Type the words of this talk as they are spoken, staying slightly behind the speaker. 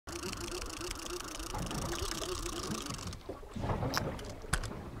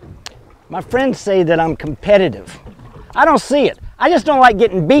My friends say that I'm competitive. I don't see it. I just don't like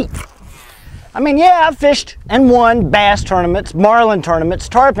getting beat. I mean, yeah, I've fished and won bass tournaments, marlin tournaments,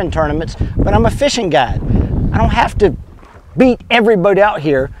 tarpon tournaments, but I'm a fishing guide. I don't have to beat everybody out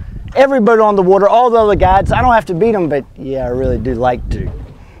here, everybody on the water, all the other guides. I don't have to beat them, but yeah, I really do like to.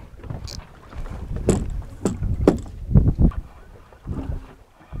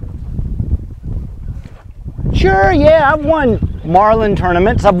 Sure, yeah, I've won marlin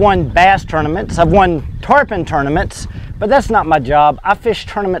tournaments, I've won bass tournaments, I've won tarpon tournaments, but that's not my job. I fish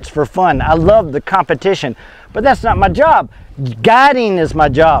tournaments for fun. I love the competition, but that's not my job. Guiding is my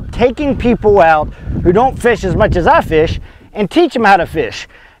job. Taking people out who don't fish as much as I fish and teach them how to fish.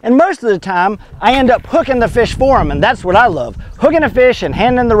 And most of the time, I end up hooking the fish for them, and that's what I love. Hooking a fish and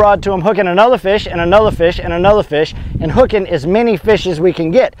handing the rod to them, hooking another fish and another fish and another fish, and hooking as many fish as we can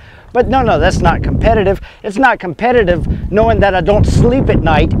get. But no, that's not competitive. It's not competitive knowing that I don't sleep at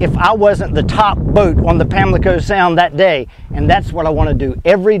night if I wasn't the top boat on the Pamlico Sound that day. And that's what I want to do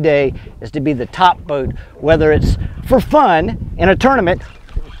every day, is to be the top boat, whether it's for fun in a tournament.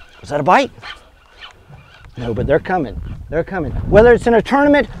 Was that a bite? No, but they're coming. They're coming. Whether it's in a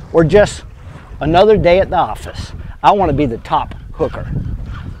tournament or just another day at the office, I want to be the top hooker.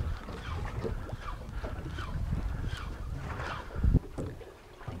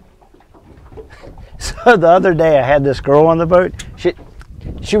 So the other day I had this girl on the boat.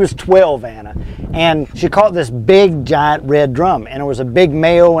 She was 12, Anna, and she caught this big giant red drum, and it was a big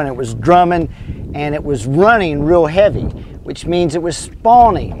male, and it was drumming, and it was running real heavy, which means it was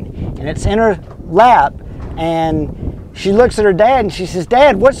spawning, and it's in her lap. And she looks at her dad and she says,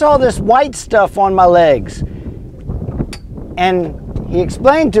 "Dad, what's all this white stuff on my legs?" And he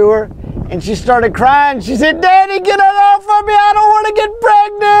explained to her, and she started crying. She said, "Daddy, get it off of me. I don't want to get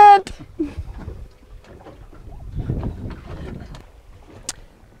pregnant."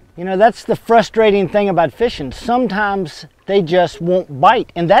 You know, that's the frustrating thing about fishing. Sometimes they just won't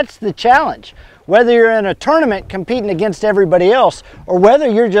bite, and that's the challenge. Whether you're in a tournament competing against everybody else, or whether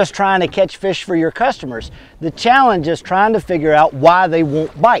you're just trying to catch fish for your customers, the challenge is trying to figure out why they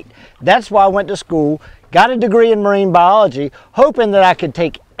won't bite. That's why I went to school, got a degree in marine biology, hoping that I could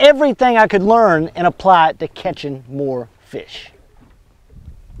take everything I could learn and apply it to catching more fish.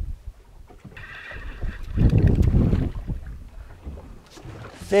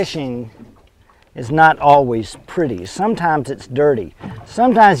 Fishing is not always pretty. Sometimes it's dirty.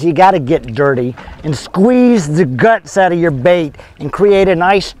 Sometimes you got to get dirty and squeeze the guts out of your bait and create a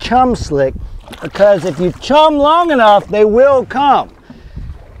nice chum slick, because if you chum long enough, they will come.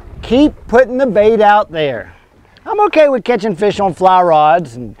 Keep putting the bait out there. I'm okay with catching fish on fly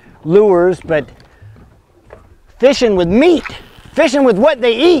rods and lures, but fishing with meat, fishing with what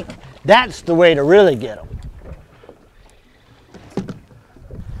they eat, that's the way to really get them.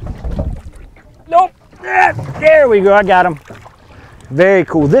 Nope. There we go. I got him. Very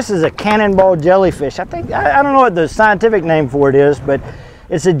cool. This is a cannonball jellyfish. I don't know what the scientific name for it is, but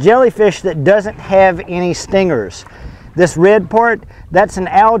it's a jellyfish that doesn't have any stingers. This red part, that's an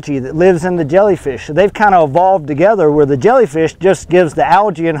algae that lives in the jellyfish. So they've kind of evolved together, where the jellyfish just gives the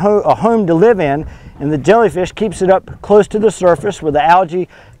algae a home to live in, and the jellyfish keeps it up close to the surface where the algae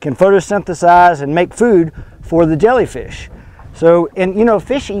can photosynthesize and make food for the jellyfish. So, and you know,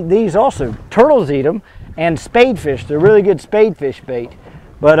 fish eat these also. Turtles eat them, and spadefish. They're really good spadefish bait.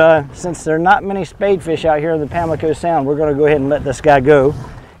 But since there are not many spadefish out here in the Pamlico Sound, we're going to go ahead and let this guy go,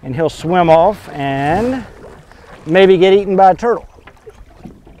 and he'll swim off and maybe get eaten by a turtle.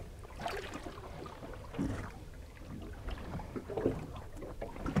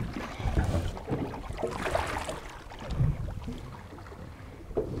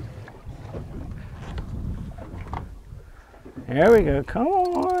 There we go. Come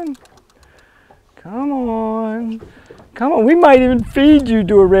on. Come on. Come on. We might even feed you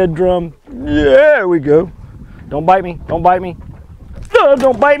to a red drum. There we go. Don't bite me. Don't bite me.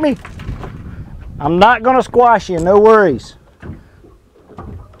 Don't bite me. I'm not going to squash you. No worries.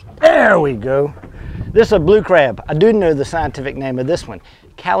 There we go. This is a blue crab. I do know the scientific name of this one.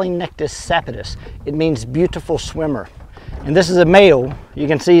 Calinectus sapidus. It means beautiful swimmer. And this is a male. You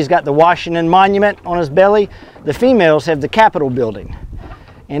can see he's got the Washington Monument on his belly. The females have the Capitol building.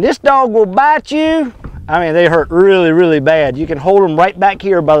 And this dog will bite you. I mean, they hurt really, really bad. You can hold them right back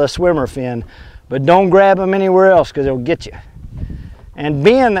here by the swimmer fin, but don't grab them anywhere else because they'll get you. And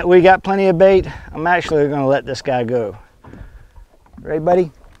being that we got plenty of bait, I'm actually going to let this guy go. Ready,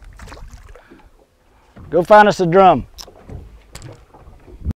 buddy? Go find us a drum.